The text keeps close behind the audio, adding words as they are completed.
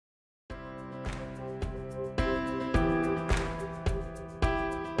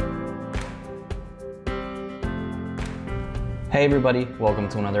Hey everybody, welcome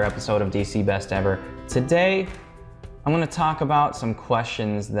to another episode of DC Best Ever. Today, I'm going to talk about some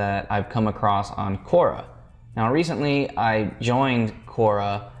questions that I've come across on Quora. Now recently I joined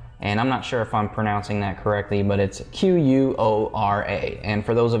Quora, and I'm not sure if I'm pronouncing that correctly, but it's Quora. And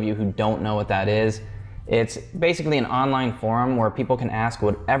for those of you who don't know what that is, it's basically an online forum where people can ask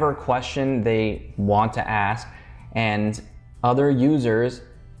whatever question they want to ask, and other users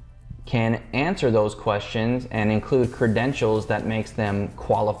can answer those questions and include credentials that makes them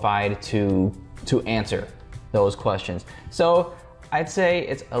qualified to answer those questions. So I'd say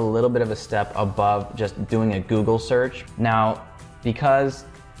it's a little bit of a step above just doing a Google search. Now, because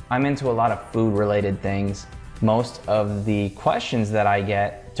I'm into a lot of food related things, most of the questions that I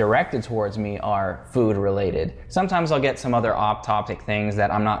get directed towards me are food related. Sometimes I'll get some other off-topic things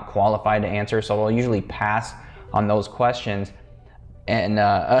that I'm not qualified to answer, so I'll usually pass on those questions. And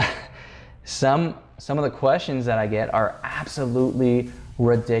some of the questions that I get are absolutely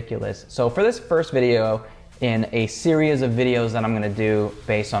ridiculous. So for this first video in a series of videos that I'm going to do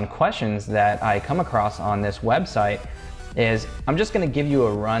based on questions that I come across on this website, is I'm just going to give you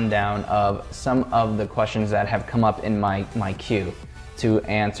a rundown of some of the questions that have come up in my queue to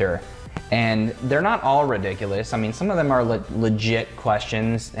answer. And they're not all ridiculous. I mean, some of them are legit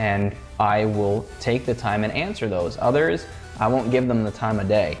questions, and I will take the time and answer those. Others, I won't give them the time of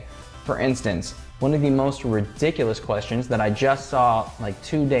day. For instance, one of the most ridiculous questions that I just saw like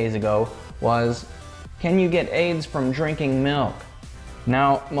 2 days ago was, can you get AIDS from drinking milk?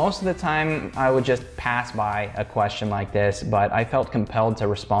 Now, most of the time I would just pass by a question like this, but I felt compelled to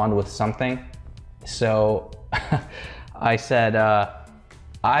respond with something. So I said,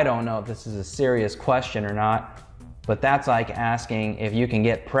 I don't know if this is a serious question or not, but that's like asking if you can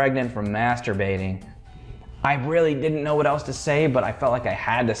get pregnant from masturbating. I really didn't know what else to say, but I felt like I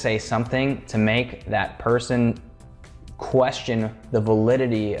had to say something to make that person question the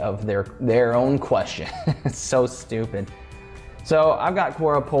validity of their own question. It's so stupid. So I've got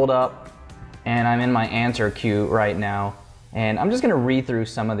Quora pulled up, and I'm in my answer queue right now, and I'm just gonna read through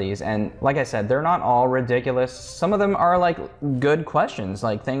some of these. And like I said, they're not all ridiculous. Some of them are like good questions,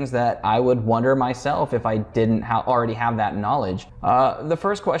 like things that I would wonder myself if I didn't already have that knowledge. The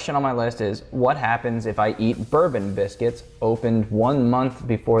first question on my list is, what happens if I eat bourbon biscuits opened 1 month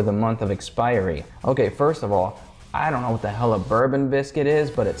before the month of expiry? Okay, first of all, I don't know what the hell a bourbon biscuit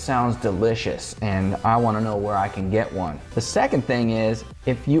is, but it sounds delicious, and I want to know where I can get one. The second thing is,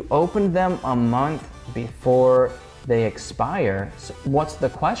 if you opened them a month before they expire, what's the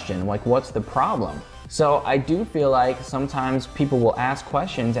question? Like, what's the problem? So I do feel like sometimes people will ask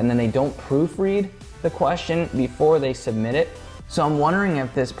questions and then they don't proofread the question before they submit it. So I'm wondering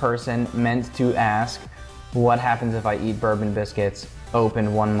if this person meant to ask, what happens if I eat bourbon biscuits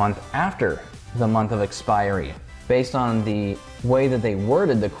opened 1 month after the month of expiry? Based on the way that they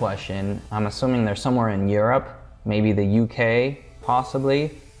worded the question, I'm assuming they're somewhere in Europe, maybe the UK,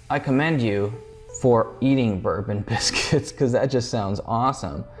 possibly. I commend you for eating bourbon biscuits, because that just sounds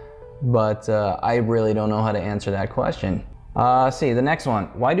awesome. But I really don't know how to answer that question. See, the next one.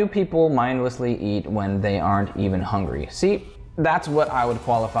 Why do people mindlessly eat when they aren't even hungry? See, that's what I would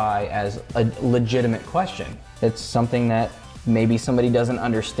qualify as a legitimate question. It's something that maybe somebody doesn't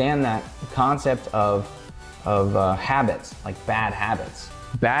understand, that concept of habits, like bad habits.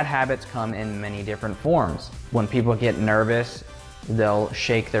 Bad habits come in many different forms. When people get nervous, they'll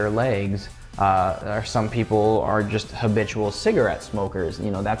shake their legs. Or some people are just habitual cigarette smokers. You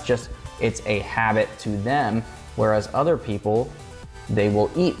know, that's just, it's a habit to them. Whereas other people, they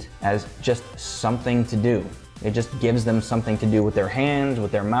will eat as just something to do. It just gives them something to do with their hands,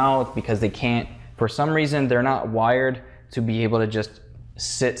 with their mouth, because they can't, for some reason, they're not wired to be able to just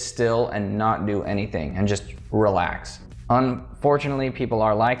sit still and not do anything and just relax. Unfortunately, people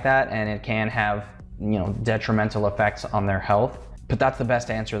are like that, and it can have, you know, detrimental effects on their health. But that's the best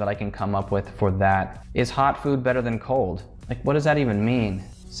answer that I can come up with for that. Is hot food better than cold? Like, what does that even mean?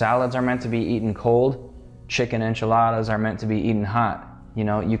 Salads are meant to be eaten cold. Chicken enchiladas are meant to be eaten hot. You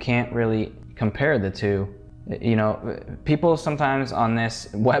know, you can't really compare the two. You know, people sometimes on this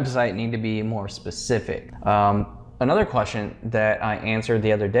website need to be more specific. Another question that I answered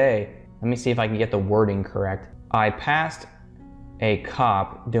the other day, let me see if I can get the wording correct. I passed a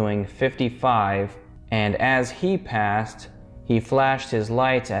cop doing 55, and as he passed, he flashed his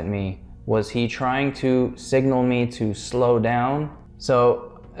lights at me. Was he trying to signal me to slow down?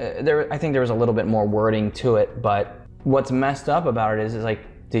 So I think there was a little bit more wording to it, but what's messed up about it is like,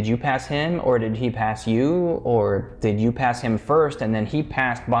 Did you pass him, or did he pass you? Or did you pass him first and then he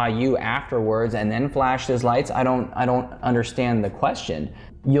passed by you afterwards and then flashed his lights? I don't understand the question.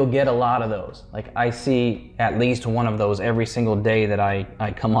 You'll get a lot of those. Like, I see at least one of those every single day that I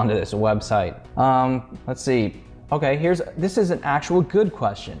come onto this website. Let's see. Okay, this is an actual good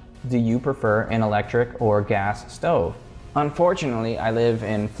question. Do you prefer an electric or gas stove? Unfortunately, I live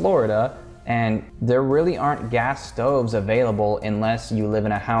in Florida, and there really aren't gas stoves available unless you live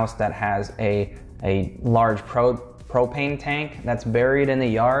in a house that has a large propane tank that's buried in the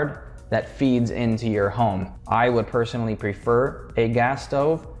yard that feeds into your home. I would personally prefer a gas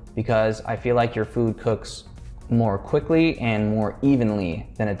stove because I feel like your food cooks more quickly and more evenly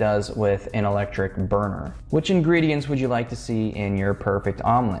than it does with an electric burner. Which ingredients would you like to see in your perfect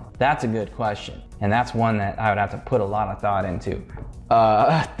omelet? That's a good question, and that's one that I would have to put a lot of thought into.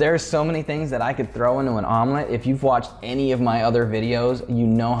 There's so many things that I could throw into an omelet. If you've watched any of my other videos, you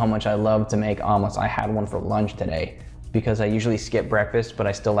know how much I love to make omelets. I had one for lunch today because I usually skip breakfast, but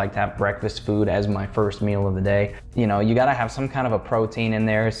I still like to have breakfast food as my first meal of the day. You know, you gotta have some kind of a protein in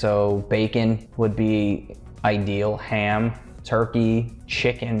there, so bacon would be ideal, ham, turkey,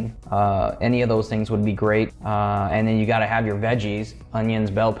 chicken, any of those things would be great. And then you gotta have your veggies, onions,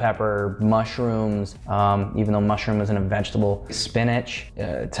 bell pepper, mushrooms, even though mushroom isn't a vegetable, spinach,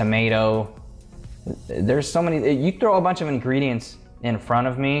 tomato. There's so many, you throw a bunch of ingredients in front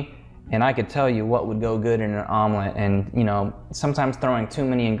of me and I could tell you what would go good in an omelet. And you know, sometimes throwing too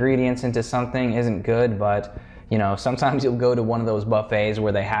many ingredients into something isn't good, but you know, sometimes you'll go to one of those buffets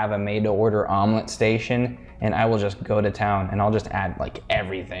where they have a made-to-order omelet station, and I will just go to town and I'll just add like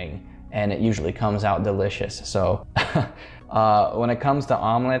everything, and it usually comes out delicious. So when it comes to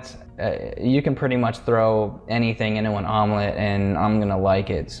omelets, you can pretty much throw anything into an omelet and I'm gonna like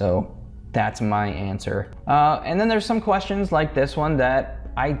it. So that's my answer. And then there's some questions like this one that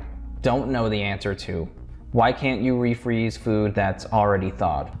I don't know the answer to. Why can't you refreeze food that's already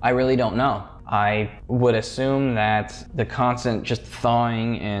thawed? I really don't know. I would assume that the constant just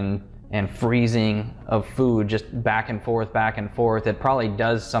thawing and freezing of food just back and forth, it probably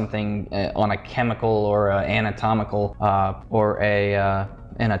does something on a chemical or an anatomical or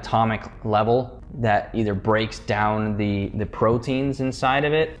an atomic level that either breaks down the proteins inside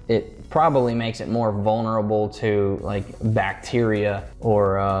of it. It probably makes it more vulnerable to like bacteria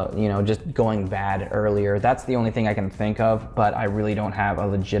or you know, just going bad earlier. That's the only thing I can think of, but I really don't have a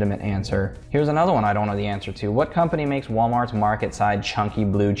legitimate answer. Here's another one I don't know the answer to. What company makes Walmart's market side chunky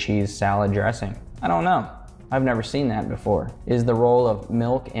blue cheese salad dressing? I don't know. I've never seen that before. Is the role of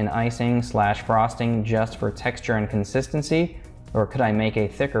milk in icing / frosting just for texture and consistency? Or could I make a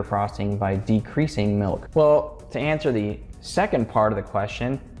thicker frosting by decreasing milk? Well, to answer the second part of the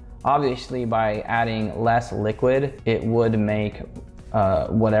question, obviously by adding less liquid, it would make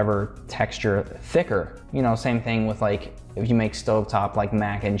whatever texture thicker. You know, same thing with like, if you make stovetop like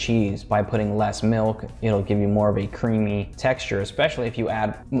mac and cheese, by putting less milk, it'll give you more of a creamy texture, especially if you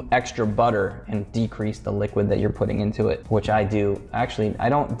add extra butter and decrease the liquid that you're putting into it, which I do. Actually, I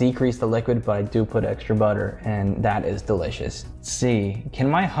don't decrease the liquid, but I do put extra butter, and that is delicious. C, can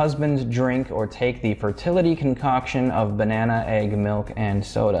my husband drink or take the fertility concoction of banana, egg, milk, and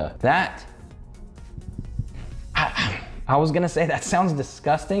soda? That, I was gonna say that sounds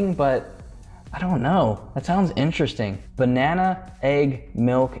disgusting, but I don't know. That sounds interesting. Banana, egg,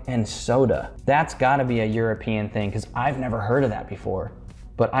 milk, and soda. That's gotta be a European thing because I've never heard of that before.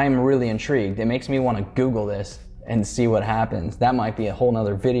 But I'm really intrigued. It makes me want to Google this and see what happens. That might be a whole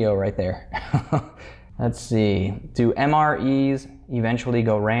nother video right there. Let's see. Do MREs eventually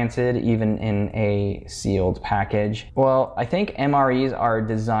go rancid even in a sealed package? Well, I think MREs are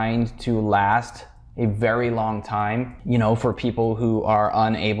designed to last a very long time, you know, for people who are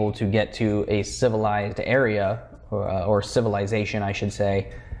unable to get to a civilized area or civilization, I should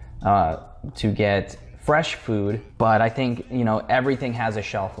say, to get fresh food. But I think, you know, everything has a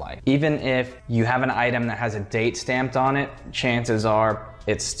shelf life. Even if you have an item that has a date stamped on it, chances are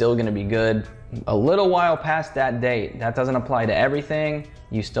it's still gonna be good a little while past that date. That doesn't apply to everything.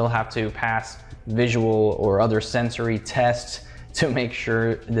 You still have to pass visual or other sensory tests to make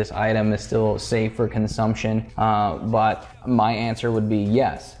sure this item is still safe for consumption. But my answer would be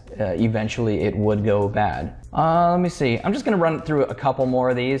yes. Eventually it would go bad. Let me see. I'm just gonna run through a couple more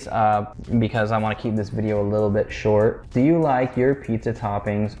of these because I wanna keep this video a little bit short. Do you like your pizza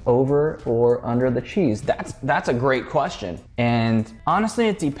toppings over or under the cheese? That's a great question. And honestly,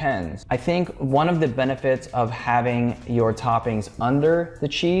 it depends. I think one of the benefits of having your toppings under the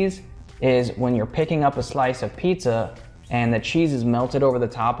cheese is when you're picking up a slice of pizza and the cheese is melted over the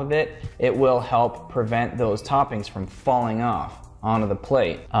top of it, it will help prevent those toppings from falling off. onto the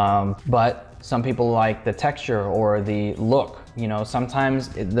plate. But some people like the texture or the look. You know, sometimes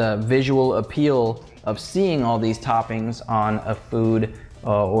the visual appeal of seeing all these toppings on a food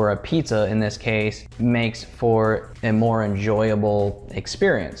or a pizza in this case makes for a more enjoyable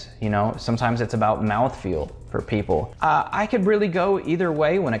experience. You know, sometimes it's about mouthfeel for people. I could really go either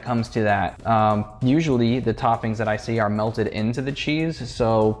way when it comes to that. Usually the toppings that I see are melted into the cheese,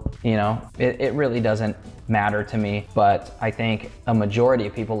 so you know, it really doesn't matter to me, but I think a majority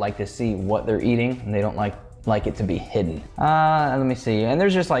of people like to see what they're eating and they don't like it to be hidden. Let me see, and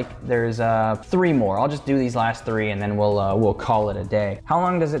there's 3 more. I'll just do these last 3 and then we'll call it a day. How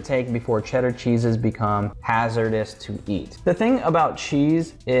long does it take before cheddar cheeses become hazardous to eat? The thing about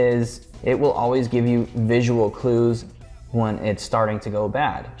cheese is it will always give you visual clues when it's starting to go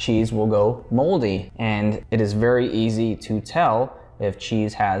bad. Cheese will go moldy, and it is very easy to tell if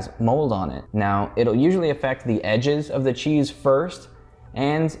cheese has mold on it. Now, it'll usually affect the edges of the cheese first,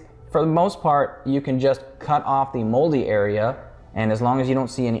 and for the most part, you can just cut off the moldy area, and as long as you don't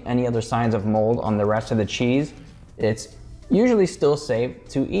see any other signs of mold on the rest of the cheese, it's usually still safe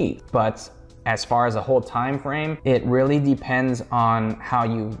to eat. But as far as a whole time frame, it really depends on how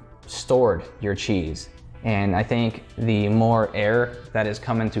you stored your cheese. And I think the more air that is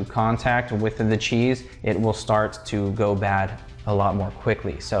come into contact with the cheese, it will start to go bad a lot more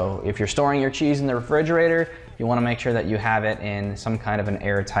quickly. So if you're storing your cheese in the refrigerator, you want to make sure that you have it in some kind of an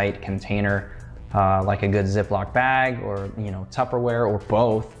airtight container, like a good Ziploc bag or, you know, Tupperware, or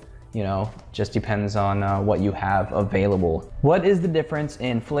both. You know, just depends on what you have available. What is the difference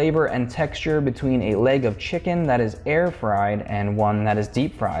in flavor and texture between a leg of chicken that is air fried and one that is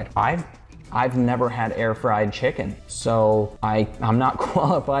deep fried? I've never had air fried chicken, so I'm not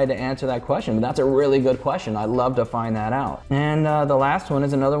qualified to answer that question, but that's a really good question. I'd love to find that out. And the last one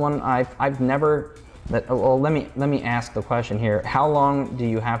is another one I've never. Well, let me ask the question here. How long do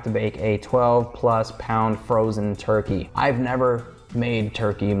you have to bake a 12+ pound frozen turkey? I've never made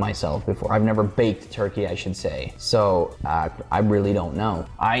turkey myself before. I've never baked turkey, I should say. So I really don't know.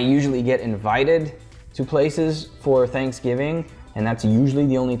 I usually get invited to places for Thanksgiving, and that's usually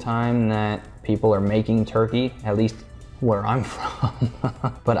the only time that people are making turkey, at least where I'm from.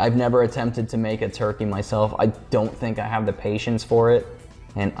 But I've never attempted to make a turkey myself. I don't think I have the patience for it.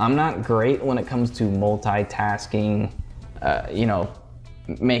 And I'm not great when it comes to multitasking, you know,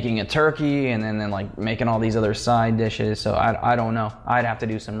 making a turkey and then like making all these other side dishes. So I don't know. I'd have to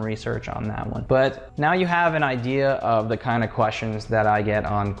do some research on that one. But now you have an idea of the kind of questions that I get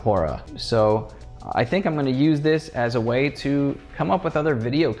on Quora. So I think I'm going to use this as a way to come up with other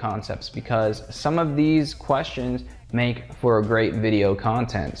video concepts, because some of these questions make for a great video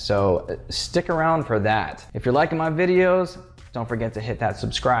content. So stick around for that. If you're liking my videos, don't forget to hit that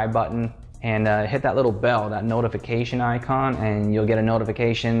subscribe button and hit that little bell, that notification icon, and you'll get a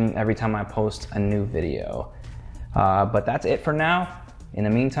notification every time I post a new video. But that's it for now. In the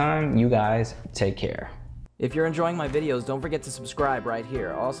meantime, you guys take care. If you're enjoying my videos, don't forget to subscribe right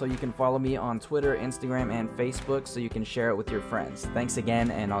here. Also, you can follow me on Twitter, Instagram, and Facebook so you can share it with your friends. Thanks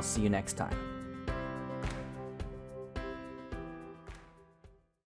again, and I'll see you next time.